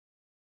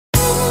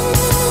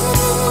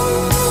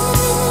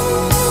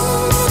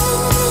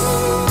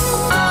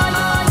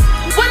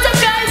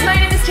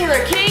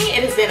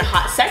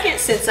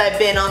since I've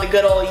been on the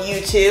good old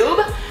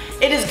YouTube.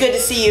 It is good to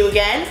see you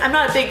again. I'm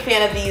not a big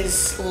fan of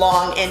these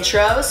long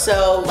intros,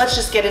 so let's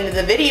just get into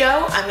the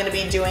video. I'm gonna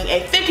be doing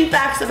a 50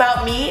 facts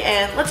about me,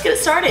 and let's get it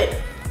started.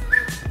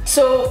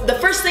 So the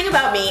first thing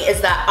about me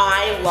is that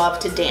I love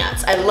to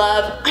dance.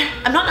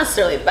 I'm not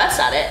necessarily the best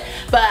at it,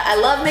 but I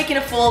love making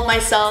a fool of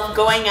myself,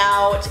 going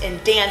out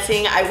and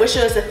dancing. I wish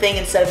it was a thing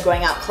instead of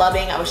going out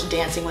clubbing. I wish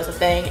dancing was a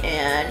thing,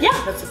 and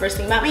yeah, that's the first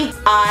thing about me.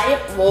 I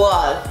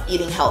love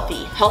eating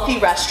healthy. Healthy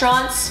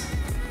restaurants,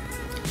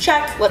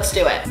 check, let's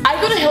do it.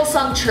 I go to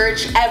Hillsong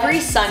Church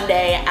every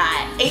Sunday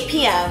at 8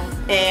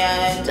 p.m.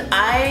 and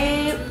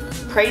I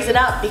praise it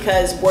up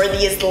because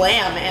worthy is the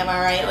lamb, am I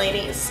right,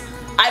 ladies?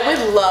 I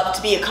would love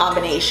to be a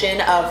combination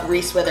of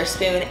Reese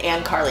Witherspoon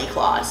and Karlie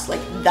Kloss.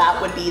 Like,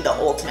 that would be the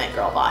ultimate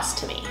girl boss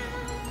to me.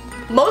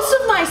 Most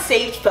of my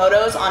saved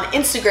photos on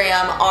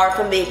Instagram are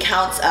from the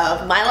accounts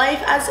of My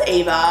Life as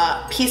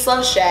Ava, Peace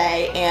Love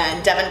Shay,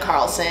 and Devin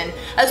Carlson,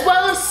 as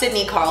well as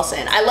Sydney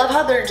Carlson. I love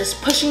how they're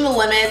just pushing the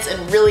limits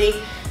and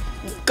really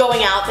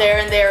going out there,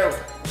 and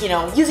they're, you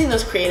know, using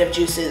those creative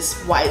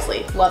juices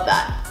wisely. Love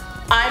that.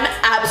 I'm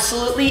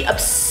absolutely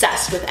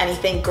obsessed with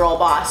anything girl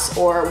boss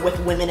or with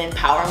women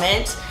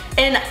empowerment,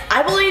 and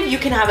I believe you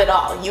can have it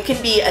all. You can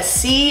be a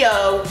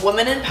CEO,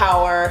 woman in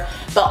power,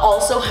 but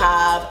also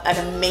have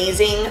an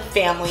amazing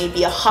family,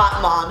 be a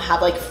hot mom,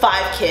 have like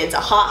 5 kids, a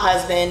hot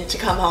husband to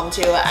come home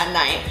to at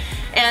night.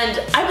 And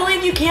I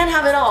believe you can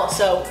have it all,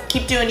 so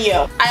keep doing you.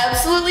 I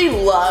absolutely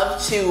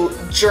love to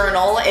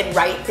journal and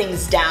write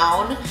things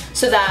down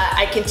so that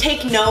I can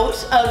take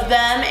note of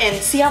them and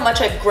see how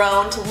much I've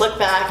grown, to look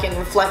back and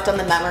reflect on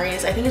the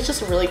memories. I think it's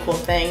just a really cool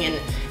thing,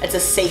 and it's a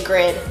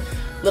sacred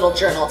little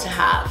journal to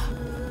have.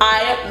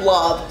 I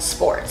love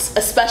sports,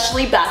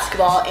 especially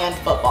basketball and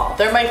football.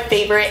 They're my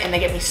favorite and they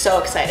get me so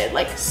excited.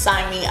 Like,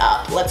 sign me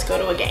up, let's go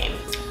to a game.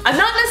 I'm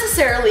not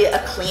necessarily a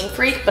clean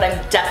freak, but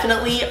I'm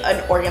definitely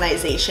an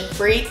organization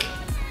freak.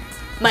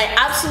 My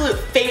absolute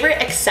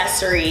favorite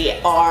accessory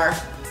are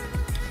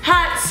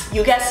hats,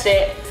 you guessed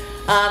it.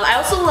 I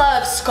also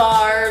love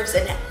scarves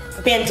and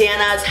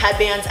bandanas,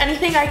 headbands,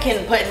 anything I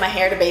can put in my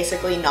hair to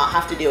basically not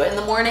have to do it in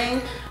the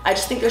morning. I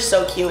just think they're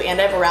so cute,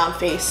 and I have a round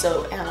face,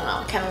 so I don't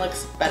know, it kind of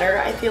looks better,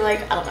 I feel like.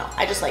 I don't know,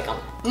 I just like them.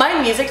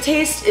 My music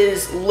taste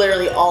is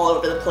literally all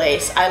over the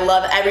place. I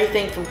love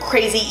everything from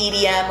crazy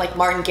EDM like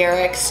Martin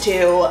Garrix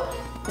to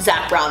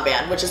Zac Brown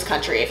Band, which is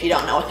country if you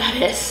don't know what that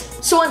is.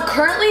 So I'm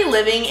currently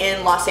living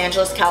in Los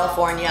Angeles,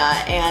 California,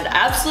 and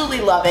I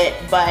absolutely love it,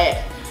 but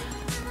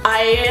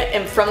I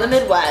am from the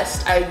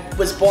Midwest. I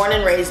was born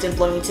and raised in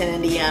Bloomington,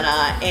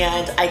 Indiana,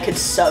 and I could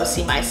so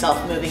see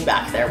myself moving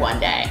back there one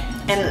day.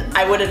 And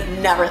I would have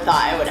never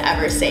thought I would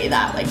ever say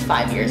that like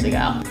 5 years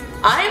ago.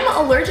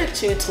 I'm allergic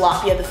to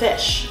tilapia the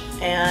fish,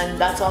 and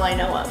that's all I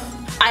know of.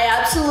 I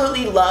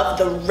absolutely love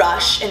the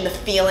rush and the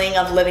feeling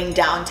of living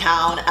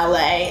downtown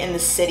LA in the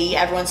city.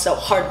 Everyone's so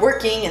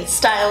hardworking and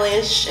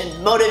stylish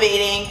and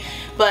motivating,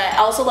 but I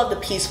also love the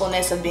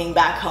peacefulness of being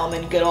back home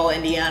in good old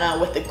Indiana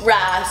with the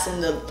grass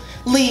and the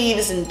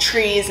leaves and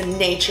trees and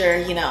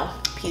nature, you know,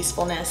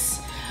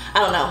 peacefulness. I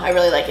don't know, I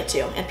really like it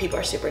too, and people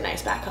are super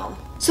nice back home.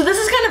 So this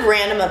is kind of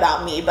random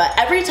about me, but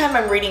every time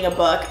I'm reading a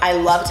book, I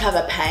love to have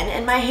a pen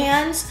in my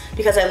hands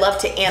because I love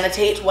to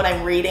annotate what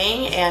I'm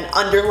reading and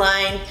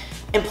underline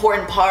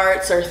important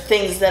parts or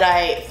things that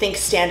I think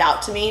stand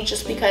out to me,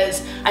 just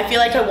because I feel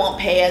like I won't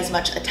pay as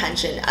much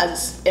attention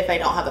as if I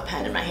don't have a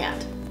pen in my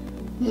hand.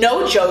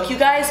 No joke, you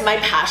guys, my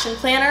passion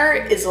planner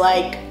is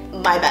like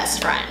my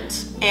best friend,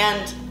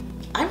 and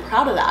I'm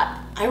proud of that.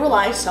 I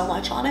rely so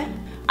much on it.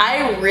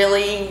 I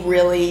really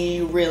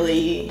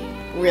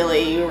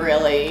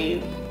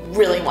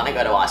want to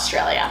go to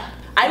Australia.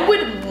 I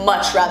would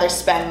much rather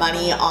spend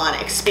money on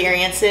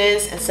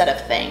experiences instead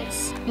of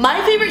things.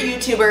 My favorite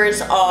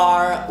YouTubers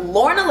are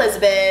Lauren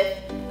Elizabeth,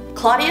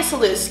 Claudia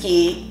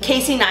Sulewski,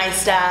 Casey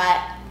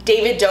Neistat,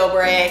 David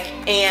Dobrik,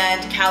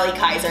 and Callie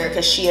Kaiser,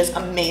 because she has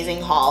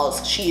amazing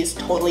hauls. She's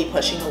totally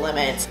pushing the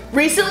limits.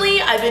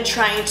 Recently, I've been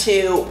trying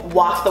to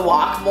walk the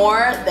walk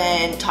more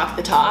than talk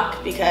the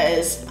talk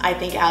because I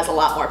think it has a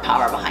lot more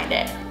power behind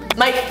it.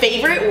 My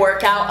favorite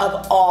workout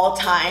of all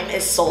time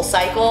is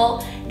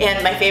SoulCycle,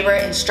 and my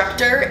favorite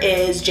instructor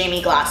is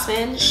Jamie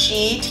Glassman.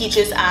 She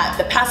teaches at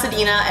the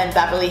Pasadena and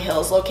Beverly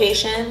Hills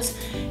locations,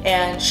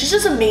 and she's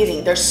just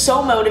amazing. They're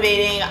so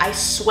motivating. I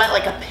sweat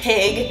like a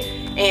pig,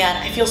 and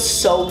I feel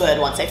so good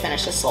once I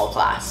finish a soul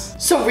class.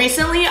 So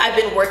recently I've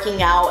been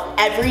working out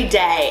every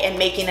day and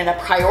making it a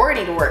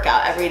priority to work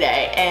out every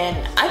day, and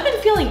I've been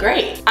feeling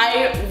great.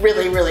 I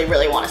really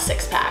want a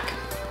 6-pack.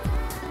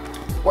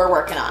 We're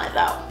working on it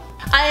though.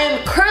 I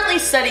am currently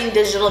studying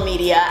digital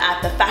media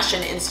at the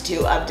Fashion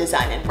Institute of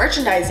Design and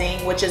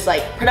Merchandising, which is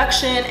like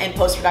production and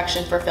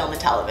post-production for film and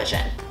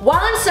television. While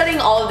I'm studying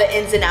all of the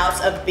ins and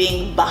outs of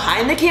being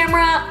behind the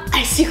camera,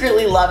 I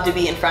secretly love to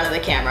be in front of the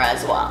camera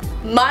as well.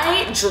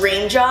 My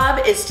dream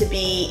job is to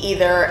be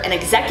either an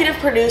executive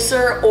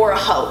producer or a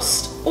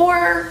host,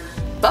 or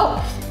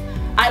both.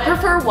 I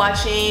prefer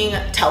watching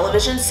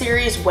television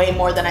series way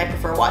more than I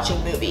prefer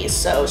watching movies.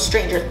 So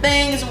Stranger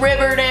Things,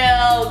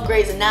 Riverdale,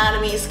 Grey's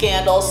Anatomy,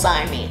 Scandal,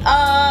 sign me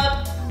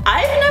up.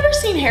 I've never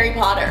seen Harry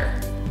Potter.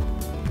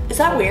 Is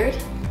that weird?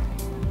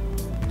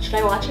 Should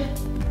I watch it?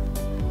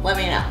 Let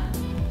me know.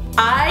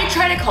 I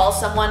try to call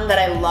someone that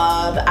I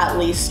love at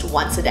least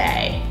once a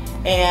day.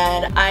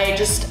 And I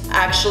just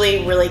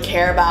actually really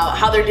care about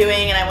how they're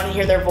doing, and I want to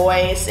hear their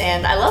voice,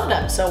 and I love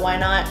them, so why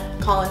not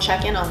call and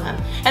check in on them?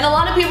 And a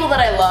lot of people that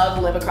I love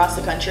live across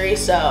the country,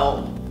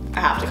 so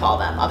I have to call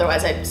them,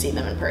 otherwise I'd see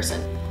them in person.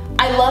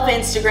 I love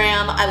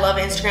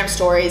Instagram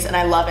stories, and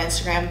I love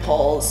Instagram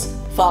polls.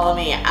 Follow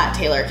me at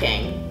Taylor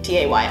King,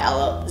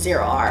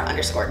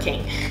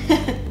 TAYL0R_King.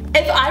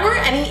 If I were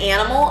any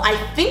animal, I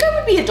think I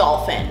would be a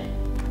dolphin,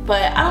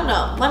 but I don't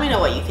know. Let me know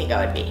what you think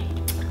I would be.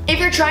 If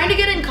you're trying to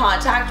get in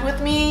contact with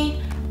me,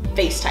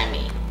 FaceTime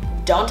me.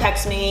 Don't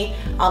text me.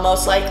 I'll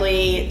most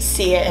likely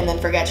see it and then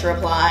forget to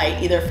reply.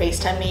 Either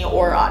FaceTime me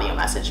or audio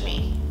message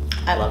me.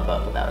 I love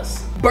both of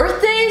those.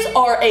 Birthdays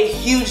are a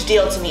huge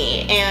deal to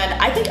me, and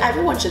I think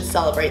everyone should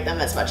celebrate them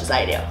as much as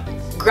I do.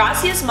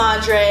 Gracias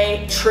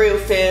Madre, True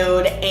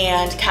Food,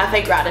 and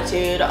Cafe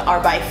Gratitude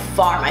are by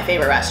far my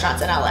favorite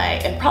restaurants in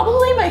LA, and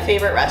probably my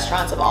favorite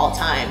restaurants of all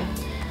time.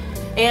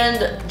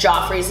 And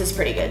Joffrey's is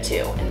pretty good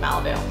too in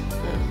Malibu.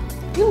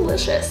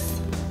 Delicious.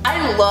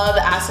 I love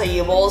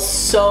acai bowls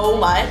so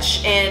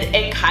much, and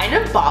it kind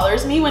of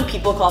bothers me when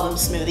people call them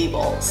smoothie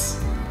bowls.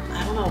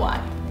 I don't know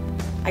why.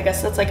 I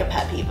guess that's like a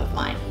pet peeve of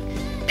mine.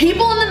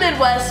 People in the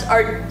Midwest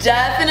are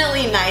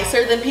definitely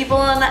nicer than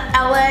people in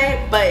LA,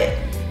 but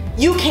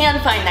you can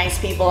find nice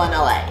people in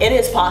LA. It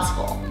is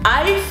possible.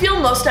 I feel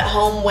most at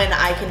home when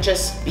I can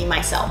just be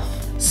myself.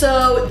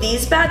 So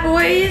these bad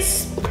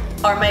boys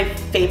are my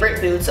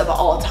favorite boots of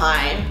all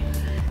time.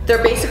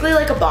 They're basically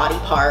like a body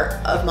part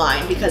of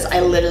mine because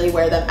I literally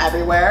wear them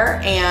everywhere,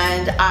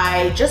 and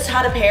I just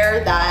had a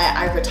pair that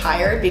I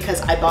retired because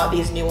I bought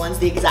these new ones,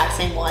 the exact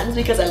same ones,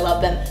 because I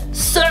love them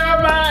so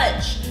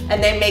much,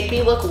 and they make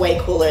me look way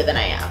cooler than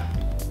I am.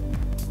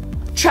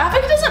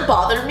 Traffic doesn't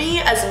bother me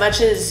as much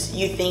as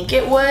you think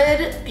it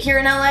would here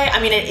in LA.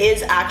 I mean, it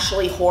is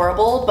actually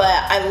horrible, but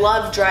I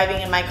love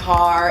driving in my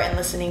car and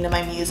listening to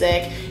my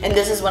music, and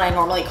this is what I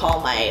normally call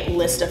my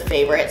list of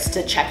favorites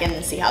to check in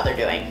and see how they're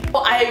doing.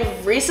 Well,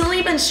 I've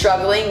recently been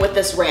struggling with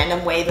this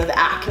random wave of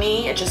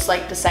acne. It just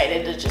like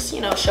decided to just,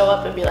 you know, show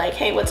up and be like,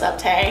 hey, what's up,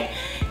 Tay?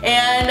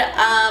 And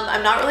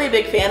I'm not really a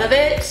big fan of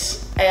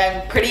it.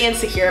 I'm pretty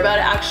insecure about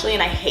it actually,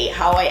 and I hate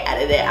how I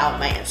edit it out in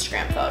my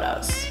Instagram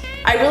photos.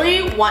 I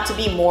really want to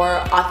be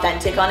more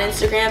authentic on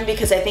Instagram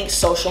because I think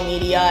social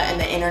media and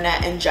the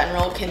internet in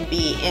general can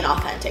be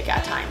inauthentic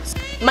at times.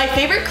 My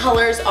favorite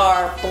colors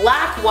are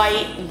black,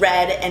 white,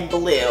 red, and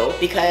blue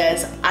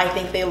because I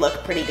think they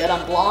look pretty good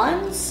on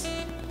blondes.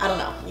 I don't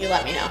know, you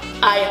let me know.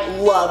 I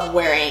love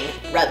wearing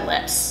red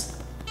lips.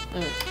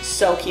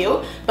 So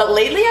cute. But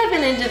lately I've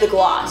been into the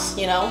gloss,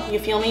 you know? You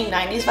feel me?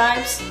 90s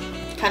vibes?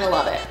 Kind of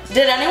love it.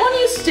 Did anyone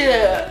used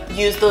to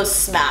use those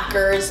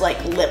smackers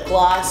like lip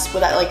gloss where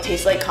that like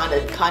tastes like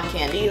cotton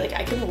candy? Like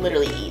I could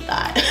literally eat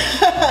that.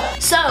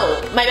 So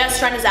my best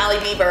friend is Allie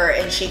Bieber,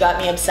 and she got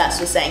me obsessed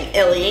with saying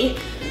Illy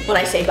when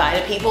I say bye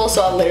to people.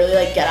 So I'll literally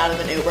like get out of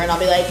an Uber and I'll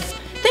be like,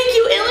 thank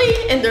you,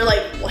 Illy. And they're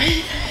like, what?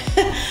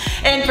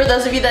 And for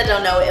those of you that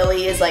don't know,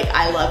 Illy is like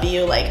I love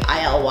you, like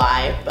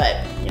ILY,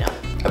 but you know,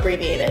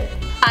 abbreviated.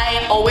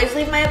 I always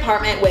leave my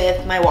apartment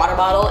with my water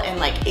bottle and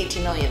like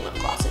 18 million lip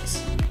glosses.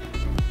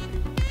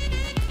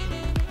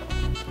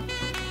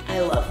 I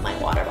love my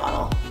water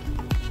bottle,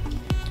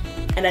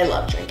 and I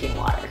love drinking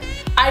water.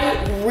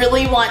 I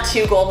really want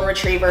 2 golden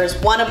retrievers,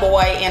 one a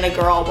boy and a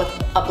girl with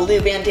a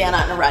blue bandana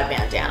and a red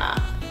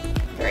bandana.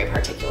 Very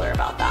particular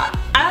about that.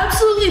 I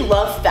absolutely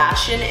love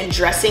fashion and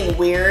dressing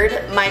weird.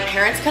 My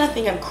parents kind of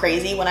think I'm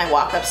crazy when I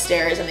walk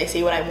upstairs and they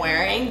see what I'm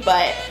wearing,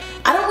 but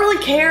I don't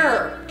really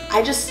care.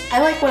 I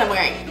like what I'm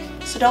wearing,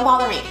 so don't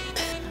bother me.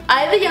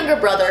 I have a younger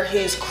brother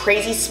who's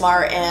crazy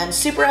smart and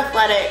super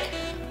athletic,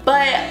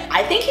 but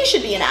I think he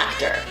should be an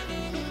actor.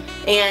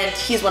 And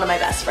he's one of my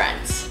best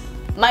friends.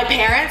 My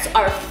parents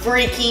are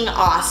freaking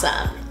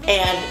awesome,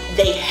 and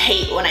they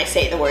hate when I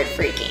say the word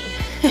freaking.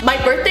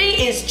 My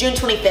birthday is June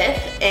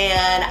 25th,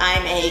 and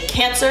I'm a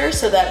Cancer,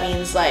 so that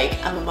means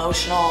like I'm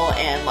emotional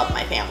and love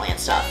my family and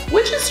stuff,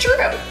 which is true.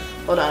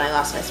 Hold on, I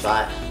lost my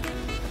spot.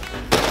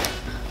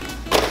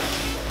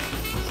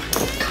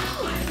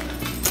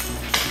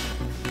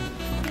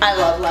 I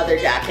love leather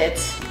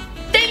jackets.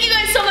 Thank you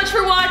guys so much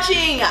for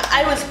watching.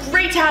 It was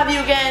great to have you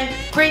again.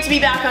 Great to be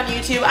back on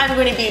YouTube. I'm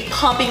going to be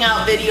pumping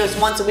out videos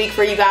once a week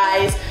for you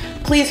guys.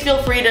 Please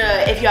feel free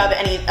to, if you have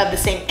any of the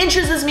same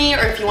interests as me, or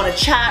if you want to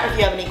chat, or if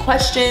you have any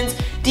questions,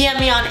 DM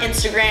me on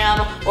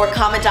Instagram or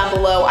comment down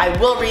below. I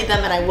will read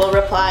them and I will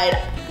reply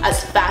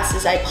as fast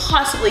as I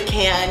possibly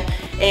can.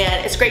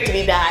 And it's great to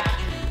be back.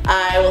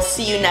 I will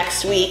see you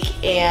next week,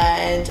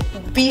 and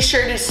be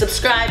sure to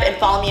subscribe and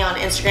follow me on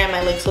Instagram.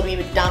 My links will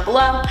be down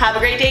below. Have a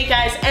great day,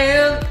 guys,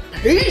 and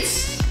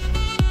peace!